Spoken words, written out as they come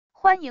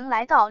欢迎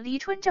来到黎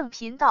春正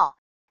频道，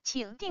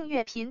请订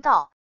阅频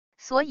道，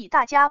所以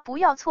大家不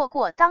要错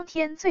过当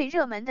天最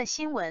热门的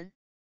新闻。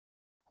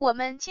我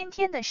们今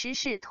天的时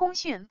事通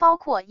讯包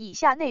括以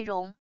下内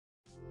容：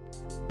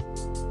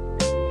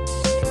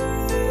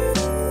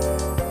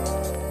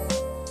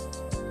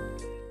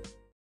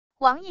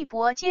王一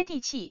博接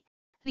地气，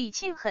李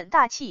沁很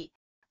大气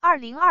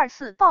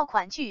，2024爆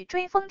款剧《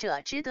追风者》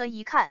值得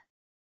一看。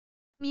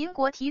民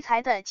国题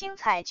材的精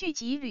彩剧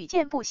集屡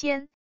见不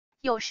鲜，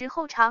有时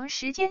候长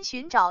时间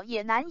寻找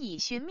也难以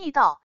寻觅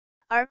到，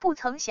而不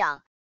曾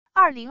想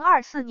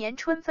，2024年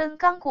春分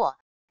刚过，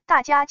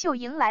大家就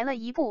迎来了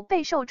一部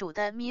备受瞩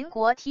的民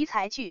国题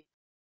材剧。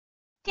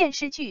电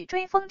视剧《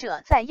追风者》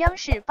在央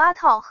视8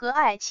套和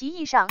爱奇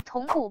艺上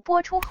同步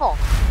播出后，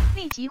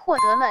立即获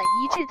得了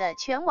一致的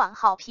全网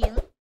好评，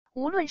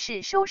无论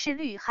是收视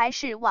率还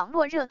是网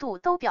络热度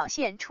都表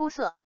现出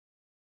色。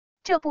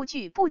这部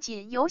剧不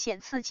仅有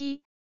显刺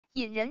激、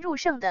引人入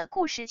胜的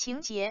故事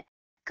情节，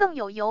更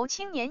有由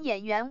青年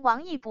演员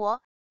王一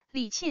博、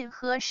李沁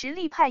和实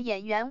力派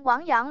演员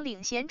王阳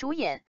领衔主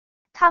演，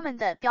他们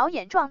的表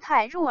演状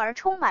态入而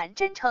充满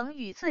真诚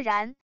与自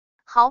然，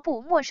毫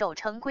不墨守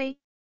成规。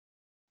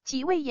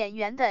几位演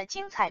员的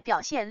精彩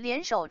表现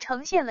联手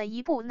呈现了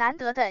一部难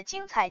得的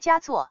精彩佳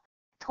作，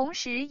同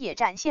时也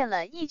展现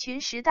了一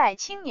群时代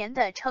青年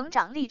的成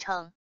长历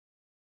程。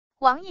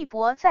王一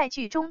博在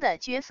剧中的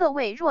角色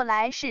魏若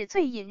来是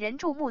最引人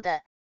注目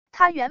的，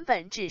他原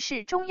本只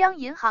是中央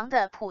银行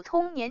的普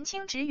通年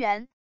轻职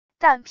员，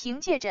但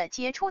凭借着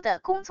杰出的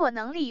工作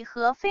能力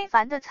和非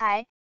凡的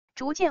才，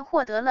逐渐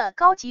获得了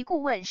高级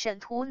顾问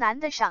沈图南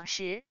的赏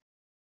识。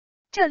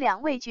这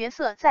两位角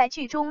色在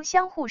剧中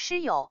相互师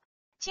友，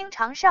经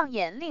常上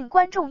演令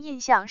观众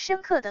印象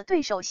深刻的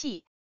对手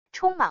戏，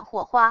充满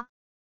火花。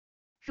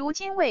如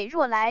今魏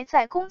若来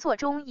在工作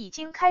中已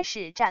经开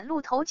始崭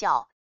露头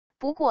角，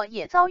不过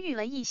也遭遇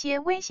了一些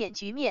危险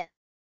局面。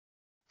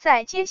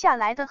在接下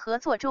来的合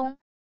作中，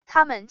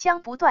他们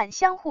将不断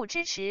相互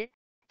支持，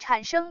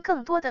产生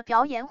更多的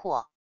表演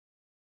火。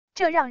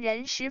这让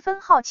人十分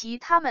好奇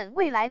他们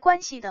未来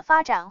关系的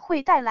发展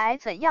会带来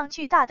怎样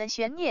巨大的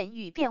悬念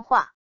与变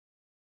化。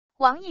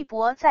王一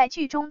博在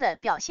剧中的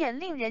表现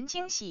令人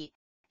惊喜，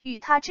与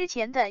他之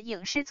前的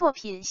影视作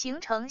品形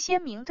成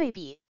鲜明对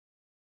比。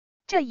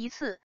这一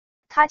次，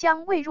他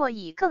将魏若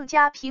以更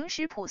加平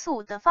实朴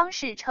素的方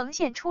式呈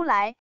现出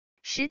来，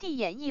实地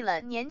演绎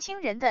了年轻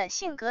人的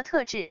性格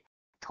特质，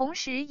同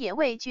时也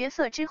为角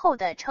色之后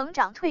的成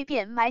长蜕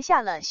变埋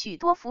下了许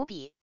多伏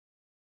笔。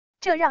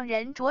这让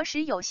人着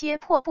实有些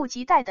迫不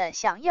及待的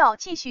想要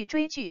继续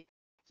追剧，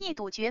一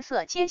睹角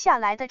色接下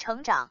来的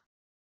成长。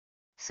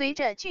随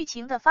着剧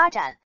情的发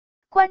展，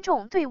观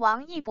众对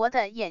王一博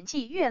的演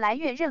技越来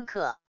越认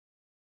可。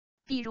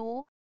比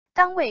如，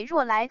当魏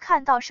若来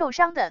看到受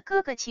伤的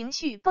哥哥情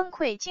绪崩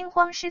溃、惊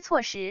慌失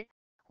措时，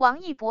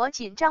王一博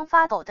紧张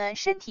发抖的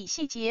身体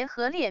细节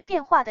和烈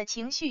变化的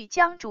情绪，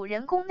将主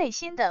人公内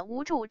心的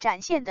无助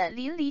展现得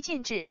淋漓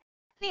尽致，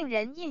令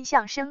人印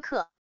象深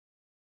刻。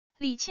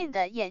李沁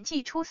的演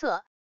技出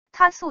色，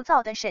她塑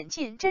造的沈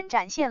婧真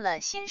展现了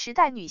新时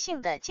代女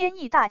性的坚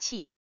毅大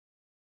气。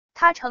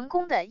她成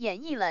功地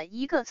演绎了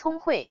一个聪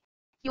慧、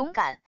勇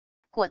敢、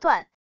果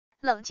断、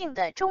冷静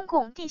的中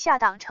共地下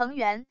党成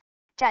员，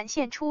展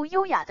现出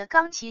优雅的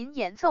钢琴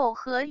演奏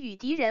和与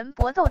敌人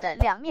搏斗的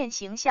两面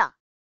形象。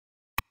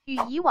与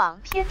以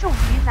往偏重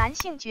于男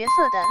性角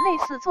色的类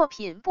似作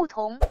品不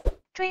同，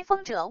追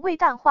风者为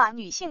淡化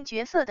女性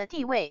角色的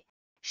地位，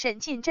沈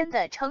婧真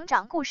的成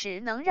长故事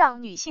能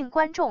让女性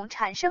观众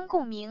产生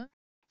共鸣，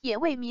也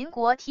为民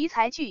国题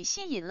材剧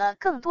吸引了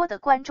更多的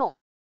观众。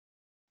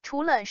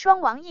除了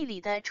双王一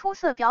里的出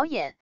色表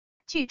演，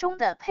剧中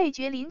的配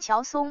角林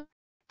乔松、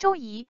周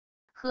怡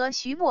和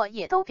徐墨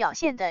也都表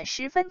现得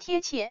十分贴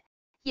切。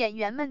演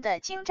员们的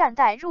精湛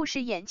带入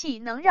式演技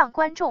能让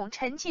观众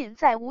沉浸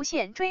在无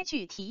限追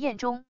剧体验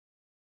中。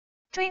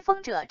追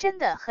风者真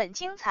的很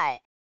精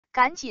彩，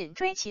赶紧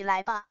追起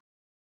来吧！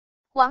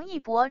王一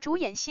博主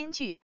演新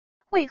剧，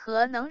为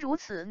何能如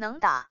此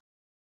能打？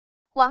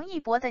王一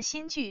博的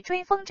新剧《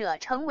追风者》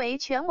成为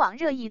全网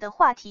热议的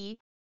话题，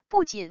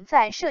不仅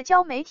在社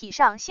交媒体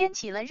上掀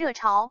起了热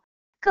潮，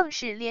更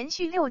是连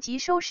续6集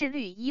收视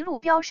率一路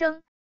飙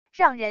升，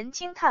让人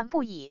惊叹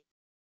不已。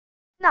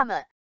那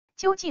么，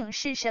究竟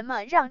是什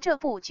么让这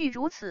部剧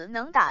如此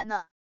能打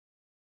呢？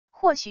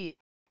或许，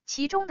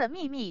其中的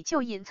秘密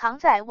就隐藏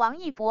在王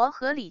一博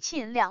和李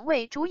沁两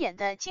位主演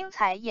的精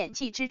彩演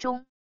技之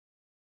中。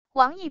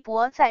王一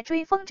博在《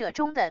追风者》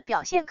中的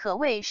表现可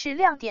谓是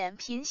亮点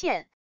频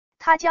现，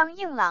他将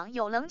硬朗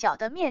有棱角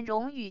的面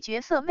容与角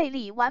色魅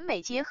力完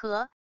美结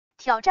合，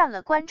挑战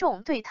了观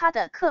众对他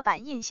的刻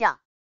板印象。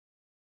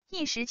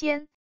一时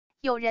间，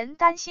有人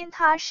担心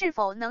他是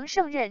否能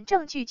胜任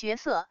正剧角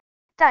色，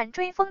但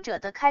追风者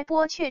的开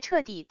播却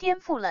彻底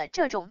颠覆了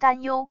这种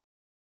担忧。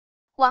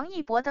王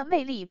一博的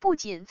魅力不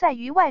仅在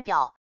于外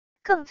表，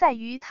更在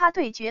于他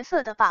对角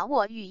色的把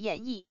握与演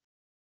绎。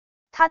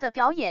他的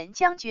表演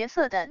将角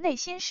色的内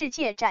心世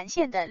界展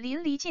现得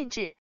淋漓尽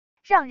致，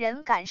让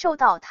人感受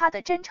到他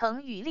的真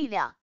诚与力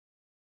量。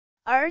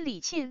而李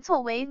沁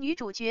作为女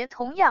主角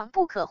同样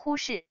不可忽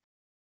视。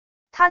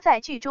她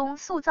在剧中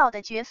塑造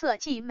的角色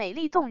既美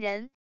丽动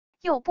人，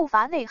又不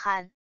乏内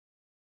涵，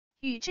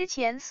与之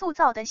前塑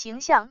造的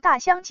形象大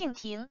相径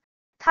庭。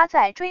她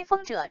在《追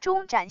风者》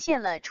中展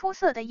现了出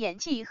色的演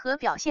技和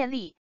表现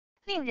力，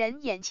令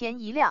人眼前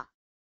一亮。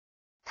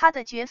她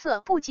的角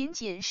色不仅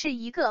仅是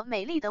一个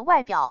美丽的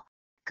外表，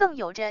更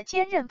有着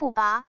坚韧不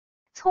拔、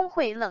聪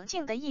慧冷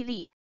静的毅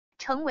力，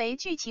成为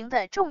剧情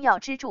的重要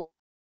支柱。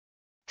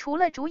除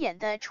了主演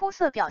的出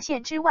色表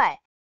现之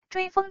外，《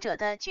追风者》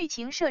的剧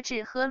情设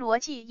置和逻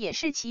辑也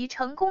是其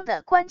成功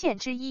的关键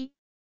之一。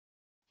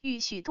与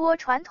许多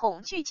传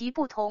统剧集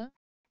不同，《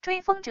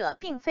追风者》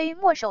并非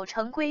墨守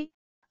成规，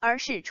而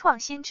是创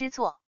新之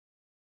作。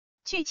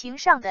剧情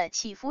上的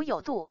起伏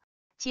有度，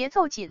节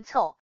奏紧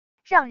凑，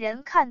让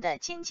人看得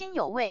津津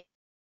有味。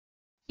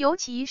尤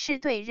其是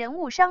对人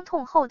物伤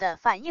痛后的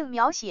反应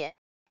描写，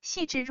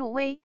细致入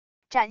微，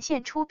展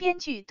现出编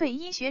剧对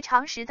医学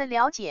常识的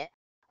了解，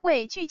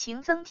为剧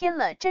情增添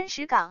了真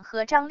实感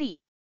和张力。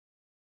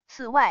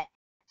此外，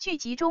剧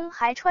集中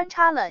还穿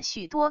插了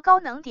许多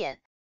高能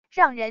点，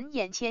让人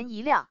眼前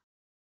一亮。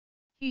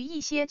与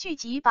一些剧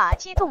集把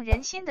激动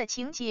人心的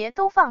情节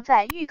都放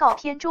在预告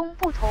片中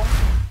不同，《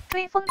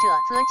追风者》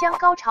则将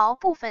高潮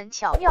部分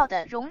巧妙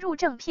地融入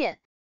正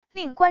片，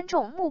令观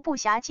众目不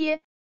暇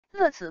接，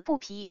乐此不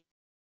疲。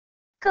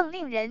更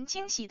令人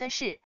惊喜的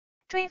是，《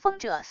追风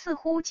者》似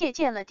乎借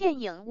鉴了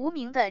电影《无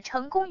名》的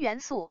成功元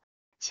素，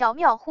巧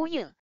妙呼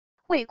应，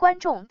为观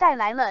众带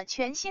来了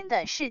全新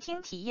的视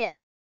听体验。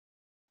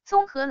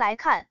综合来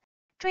看，《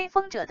追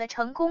风者》的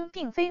成功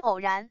并非偶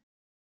然。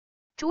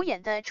主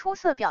演的出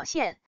色表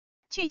现、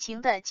剧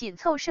情的紧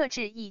凑设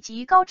置以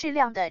及高质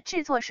量的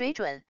制作水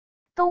准，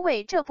都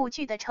为这部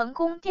剧的成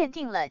功奠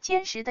定了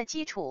坚实的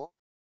基础。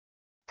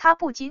它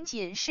不仅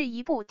仅是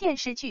一部电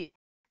视剧，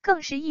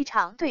更是一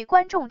场对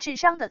观众智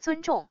商的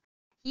尊重，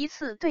一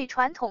次对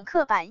传统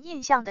刻板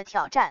印象的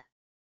挑战。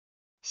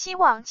希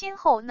望今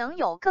后能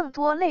有更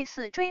多类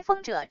似《追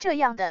风者》这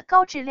样的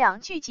高质量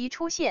剧集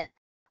出现，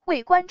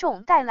为观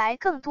众带来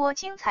更多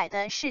精彩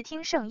的视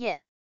听盛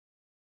宴。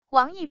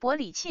王一博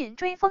李沁《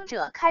追风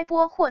者》开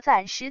播获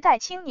赞时代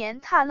青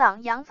年踏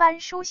浪扬帆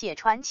书写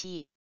传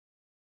奇。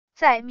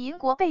在民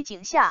国背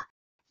景下，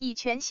以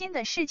全新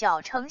的视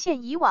角呈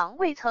现以往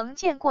未曾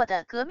见过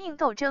的革命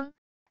斗争，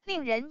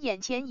令人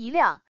眼前一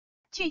亮。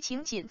剧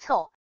情紧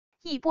凑，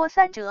一波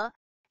三折，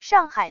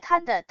上海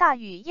滩的大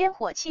雨烟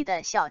火气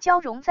的小交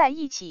融在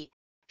一起，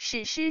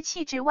史诗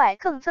气质外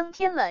更增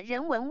添了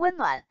人文温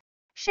暖，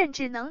甚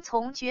至能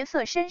从角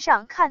色身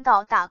上看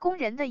到打工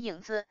人的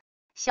影子。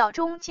小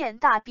中见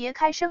大别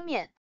开生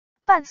面。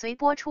伴随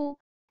播出，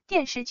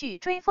电视剧《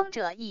追风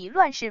者》以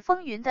乱世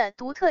风云的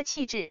独特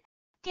气质、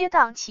跌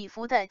宕起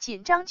伏的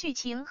紧张剧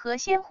情和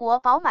鲜活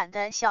饱满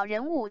的小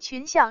人物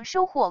群像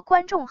收获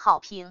观众好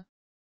评。《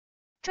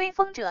追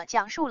风者》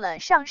讲述了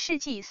上世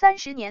纪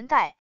30年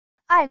代，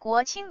爱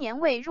国青年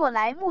魏若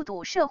来目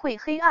睹社会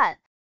黑暗，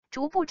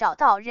逐步找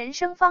到人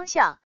生方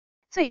向，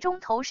最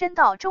终投身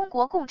到中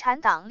国共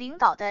产党领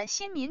导的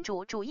新民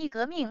主主义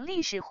革命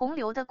历史洪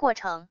流的过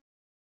程。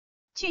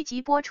剧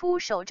集播出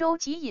首周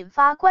即引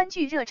发观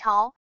剧热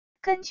潮。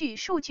根据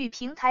数据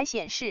平台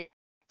显示，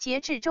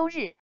截至周日，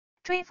《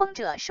追风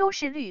者》收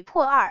视率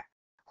破2，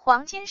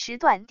黄金时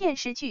段电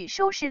视剧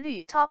收视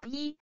率 Top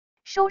 1，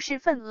收视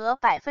份额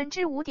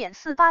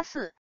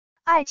 5.484%，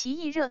 爱奇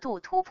艺热度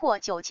突破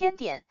9000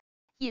点，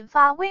引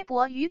发微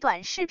博与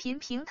短视频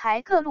平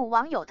台各路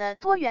网友的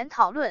多元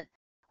讨论，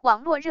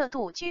网络热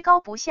度居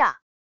高不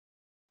下。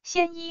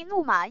鲜衣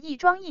怒马一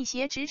庄一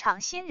邪职场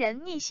新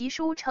人逆袭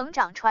书成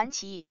长传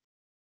奇。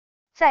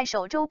在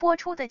首周播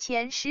出的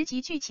前10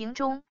集剧情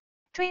中，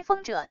追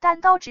风者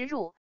单刀直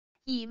入，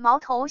以毛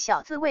头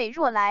小子魏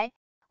若来、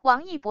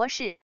王一博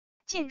士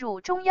进入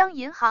中央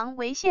银行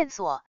为线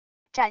索，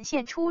展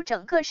现出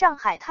整个上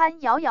海滩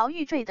摇摇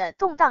欲坠的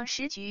动荡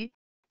时局，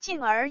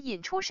进而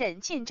引出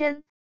沈近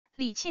珍、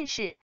李沁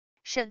氏、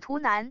沈图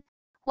南、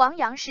王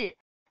阳氏、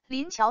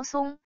林乔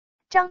松、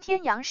张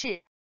天阳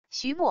氏、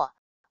徐墨、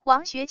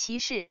王学其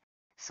氏、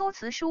苏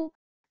慈书、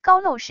高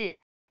漏氏、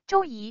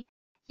周怡、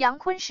杨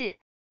坤氏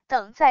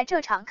等在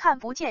这场看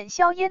不见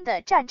硝烟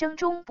的战争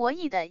中博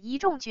弈的一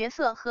众角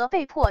色和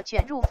被迫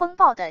卷入风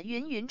暴的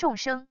芸芸众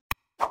生。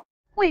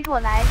魏若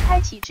来开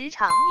启职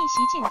场逆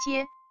袭进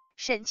阶，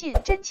沈近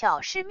真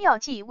巧施妙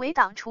计围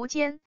挡除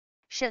奸，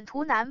沈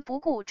图南不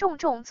顾重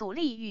重阻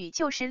力与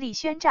旧势力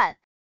宣战，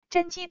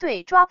侦缉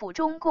队抓捕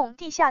中共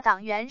地下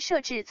党员设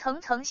置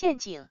层层陷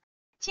阱，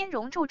金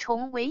融蛀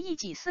虫为一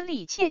己私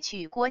利窃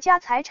取国家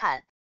财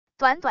产。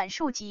短短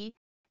数集，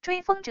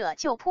追风者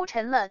就铺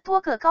陈了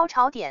多个高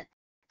潮点，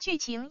剧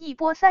情一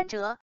波三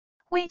折，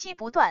危机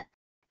不断，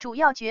主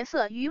要角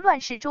色于乱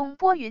世中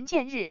拨云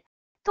见日，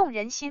动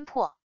人心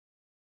魄。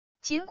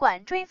尽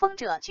管追风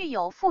者具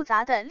有复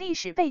杂的历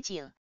史背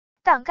景，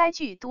但该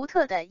剧独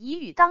特的以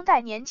与当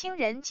代年轻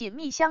人紧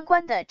密相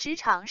关的职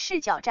场视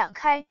角展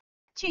开，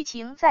剧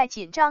情在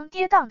紧张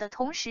跌宕的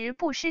同时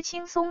不失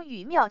轻松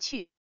与妙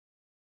趣。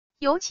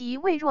尤其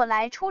魏若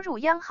来初入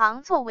央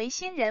行作为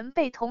新人，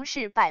被同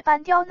事百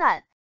般刁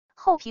难，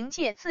后凭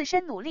借自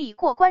身努力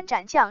过关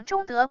斩将，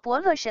终得伯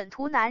乐沈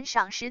图南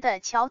赏识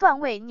的桥段，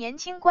为年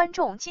轻观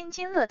众津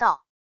津乐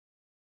道。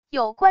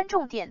有观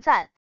众点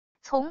赞，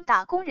从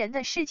打工人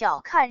的视角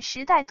看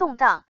时代动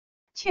荡，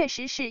确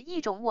实是一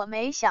种我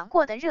没想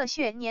过的热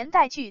血年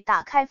代剧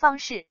打开方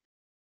式。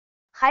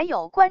还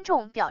有观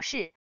众表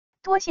示，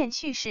多线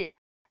叙事，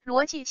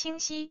逻辑清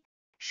晰，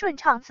顺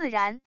畅自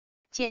然，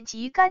剪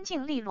辑干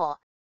净利落，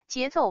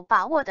节奏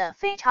把握得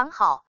非常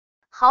好，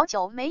好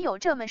久没有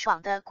这么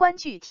爽的观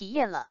剧体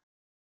验了。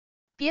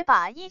别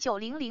把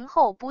1900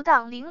后不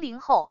当00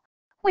后，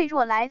魏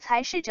若来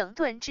才是整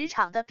顿职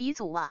场的鼻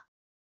祖啊！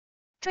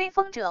追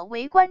风者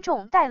为观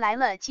众带来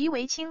了极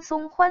为轻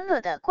松欢乐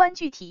的观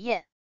剧体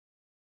验。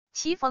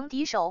棋逢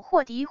敌手，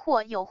或敌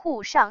或友，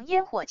互上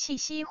烟火气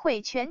息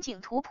会全景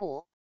图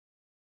谱。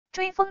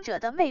追风者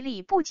的魅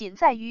力不仅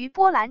在于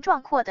波澜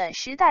壮阔的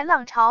时代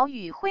浪潮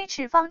与挥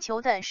斥方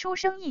遒的书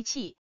生意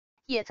气，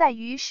也在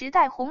于时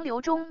代洪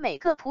流中每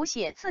个谱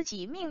写自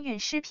己命运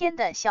诗篇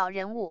的小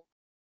人物。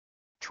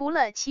除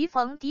了棋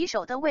逢敌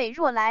手的魏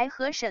若来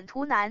和沈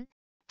图南，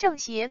正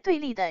邪对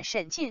立的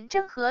沈近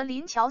珍和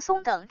林乔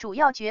松等主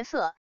要角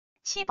色，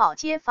七宝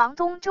街房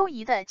东周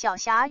怡的狡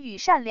黠与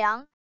善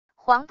良，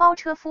黄包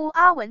车夫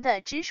阿文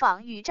的直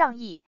爽与仗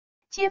义，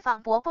街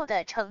坊伯伯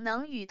的逞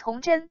能与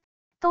童真，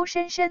都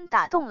深深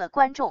打动了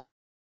观众。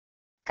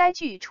该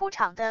剧出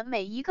场的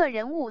每一个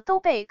人物都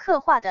被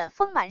刻画得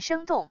丰满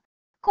生动，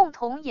共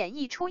同演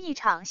绎出一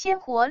场鲜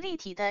活立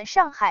体的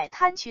上海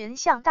滩群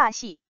像大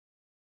戏。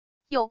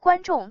有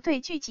观众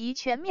对剧集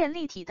全面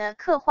立体的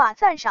刻画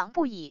赞赏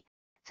不已，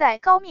在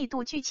高密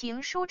度剧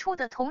情输出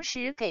的同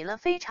时，给了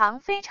非常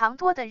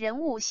多的人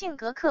物性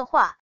格刻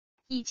画，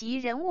以及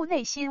人物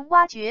内心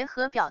挖掘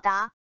和表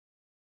达，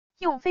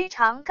用非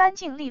常干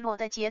净利落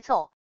的节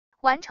奏，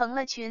完成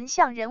了群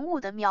像人物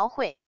的描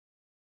绘。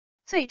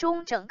最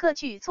终整个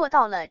剧做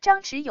到了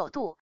张弛有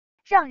度，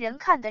让人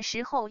看的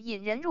时候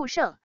引人入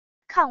胜，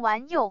看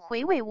完又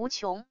回味无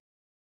穷。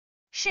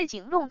市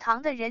井弄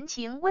堂的人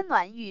情温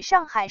暖与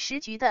上海时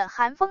局的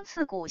寒风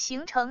刺骨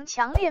形成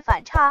强烈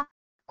反差，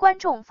观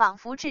众仿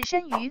佛置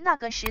身于那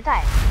个时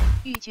代，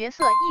与角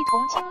色一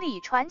同经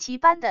历传奇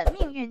般的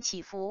命运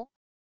起伏。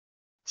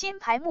金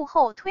牌幕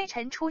后推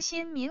陈出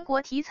新民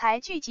国题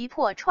材剧集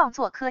破创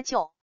作窠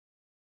臼，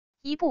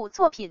一部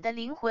作品的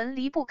灵魂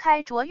离不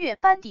开卓越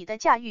班底的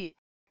驾驭，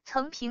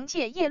曾凭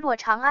借《叶落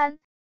长安》、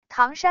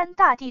唐山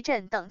大地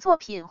震等作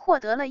品获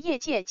得了业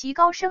界极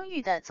高声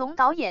誉的总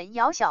导演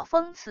姚晓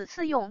峰，此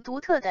次用独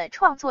特的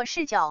创作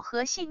视角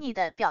和细腻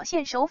的表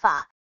现手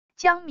法，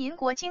将民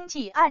国经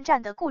济暗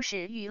战的故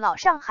事与老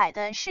上海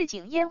的市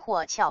井烟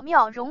火巧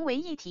妙融为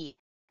一体，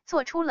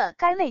做出了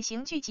该类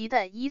型剧集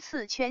的一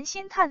次全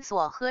新探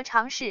索和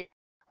尝试，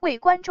为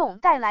观众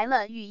带来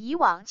了与以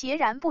往截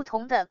然不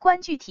同的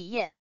观剧体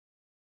验。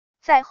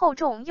在厚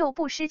重又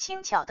不失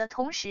轻巧的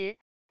同时，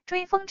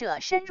追风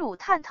者深入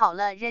探讨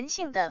了人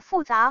性的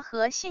复杂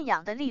和信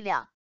仰的力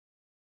量。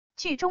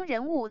剧中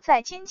人物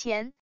在金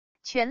钱、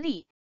权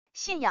力、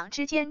信仰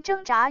之间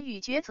挣扎与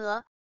抉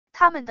择，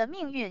他们的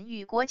命运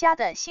与国家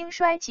的兴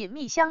衰紧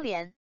密相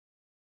连。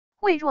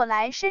魏若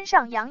来身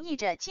上洋溢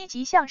着积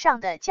极向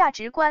上的价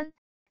值观，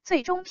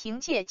最终凭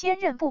借坚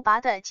韧不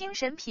拔的精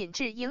神品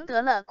质赢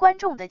得了观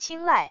众的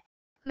青睐。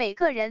每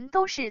个人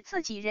都是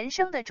自己人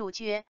生的主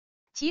角，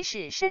即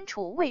使身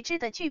处未知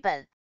的剧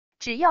本，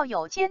只要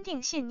有坚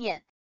定信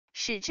念，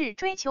矢志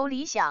追求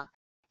理想，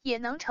也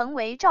能成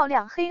为照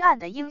亮黑暗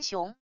的英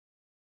雄。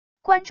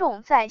观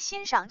众在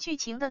欣赏剧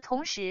情的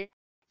同时，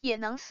也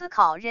能思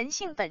考人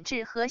性本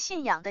质和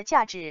信仰的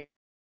价值。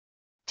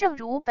正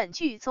如本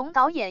剧总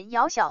导演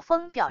姚晓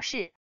峰表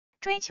示，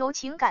追求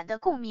情感的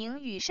共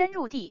鸣与深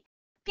入地、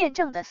辩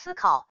证的思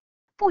考，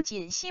不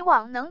仅希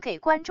望能给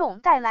观众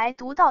带来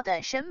独到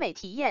的审美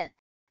体验，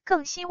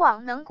更希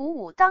望能鼓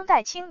舞当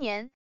代青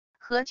年，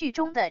和剧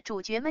中的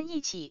主角们一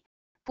起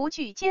不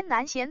惧艰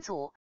难险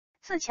阻，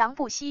自强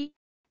不息，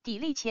砥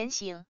砺前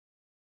行。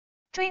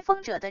追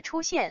风者的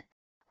出现，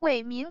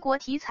为民国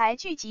题材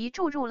剧集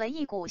注入了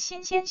一股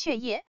新鲜血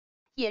液，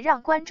也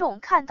让观众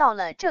看到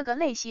了这个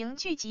类型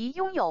剧集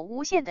拥有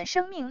无限的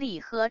生命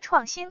力和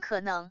创新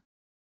可能。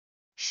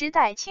时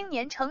代青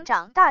年成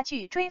长大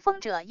剧《追风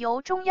者》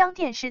由中央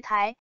电视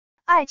台、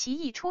爱奇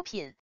艺出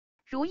品，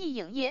如意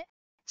影业、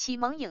启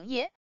蒙影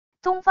业、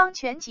东方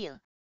全景、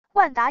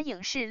万达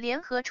影视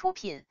联合出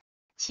品，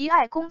奇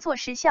爱工作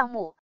室项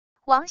目，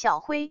王晓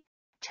辉、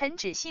陈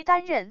芷希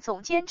担任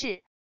总监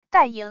制，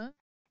戴莹、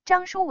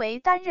张舒维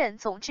担任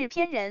总制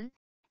片人，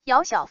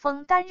姚晓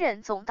峰担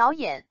任总导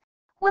演，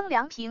温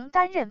良平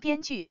担任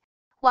编剧，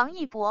王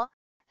一博、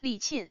李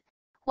沁、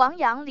王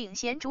阳领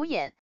衔主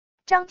演，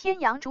张天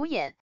阳主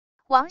演，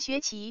王学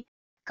圻、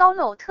高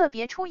露特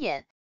别出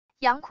演，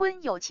杨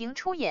坤友情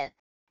出演，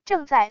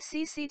正在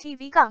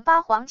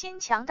CCTV-8 黄金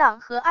强档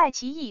和爱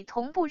奇艺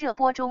同步热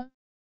播中。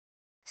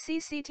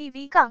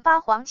CCTV-8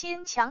 黄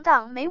金强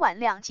档每晚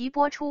2集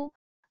播出，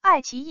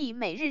爱奇艺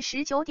每日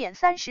19点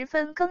30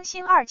分更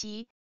新2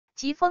集，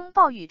疾风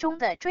暴雨中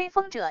的追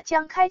风者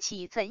将开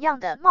启怎样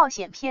的冒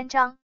险篇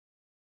章？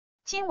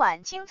今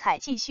晚精彩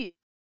继续，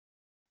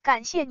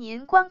感谢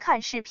您观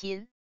看视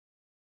频。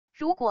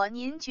如果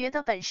您觉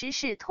得本时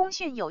事通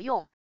讯有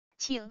用，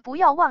请不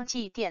要忘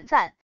记点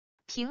赞、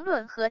评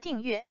论和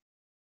订阅。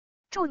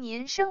祝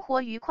您生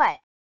活愉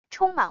快，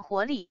充满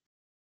活力。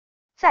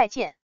再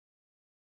见。